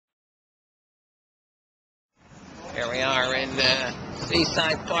Here we are in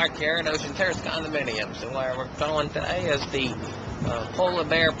Seaside Park here at Ocean Terrace condominiums. So where we're going today is the polar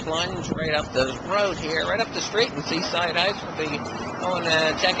bear plunge right up the road here, right up the street in Seaside Heights. We'll be going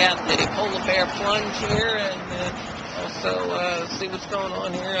to check out the polar bear plunge here and also see what's going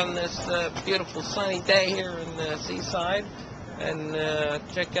on here on this beautiful sunny day here in Seaside. And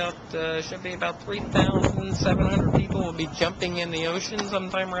check out, should be about 3,700 people will be jumping in the ocean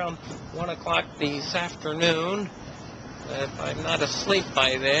sometime around 1 o'clock this afternoon. If I'm not asleep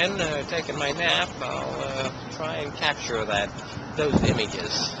by then, taking my nap, I'll try and capture those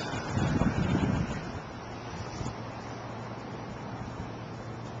images.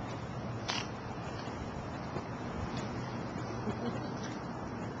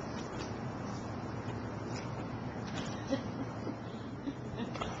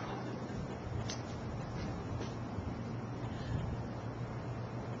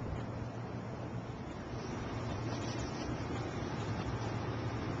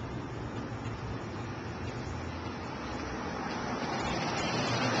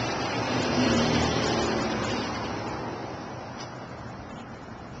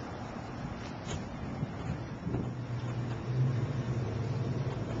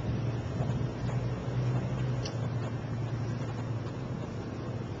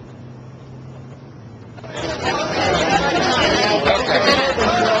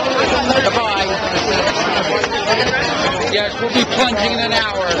 Yes, we'll be plunging in an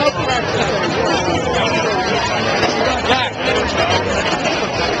hour. Jack.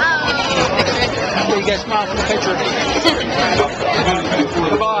 Here, you guys smile for the picture.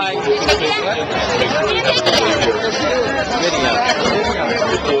 Goodbye. Video.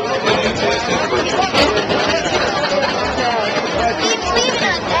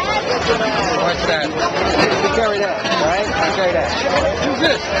 What's that? We carry that, right? We carry that. Who's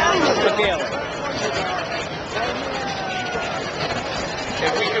this? Miguel.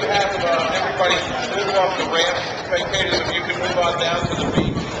 If we could have everybody move off the ramp, spectators, if you could move on down to the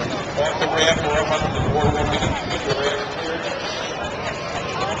beach, off the ramp or up onto the boardwalk, we can keep the ramp clear.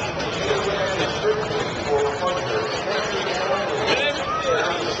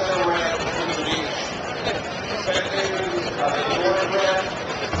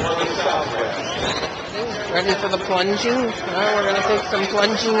 Ready for the plunging? Oh, we're going to take some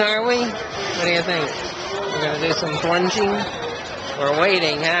plunging, are we? What do you think? We're going to do some plunging? We're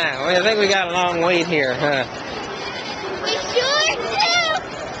waiting, huh? I think we got a long wait here, huh? We sure do!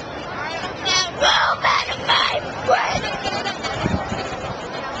 That room out of my breath!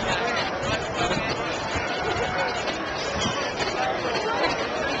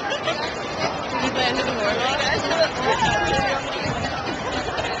 You landed the boardwalk?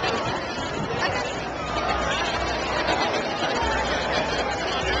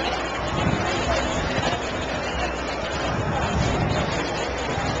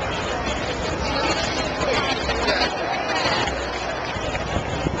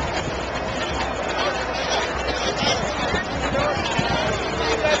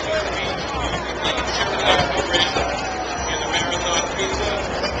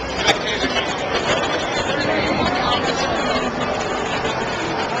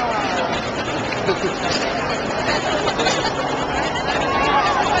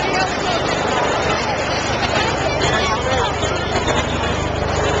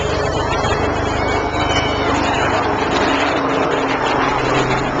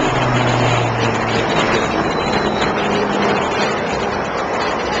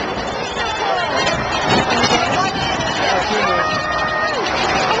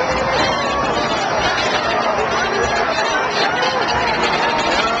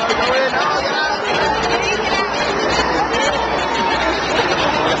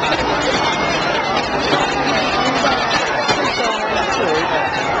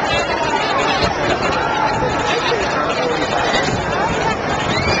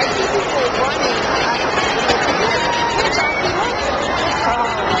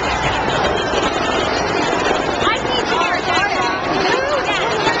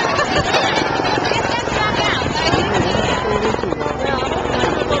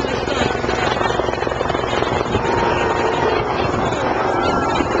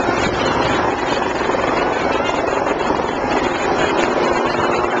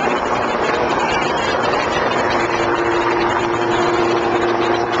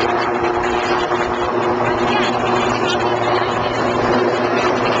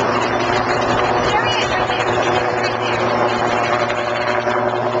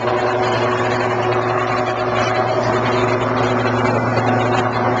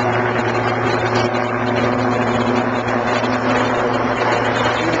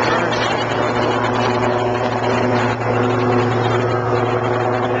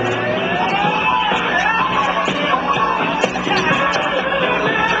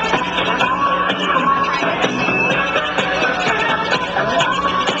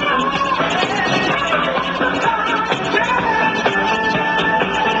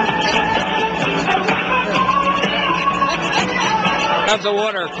 How's the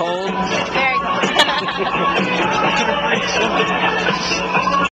water? Cold? Very cold.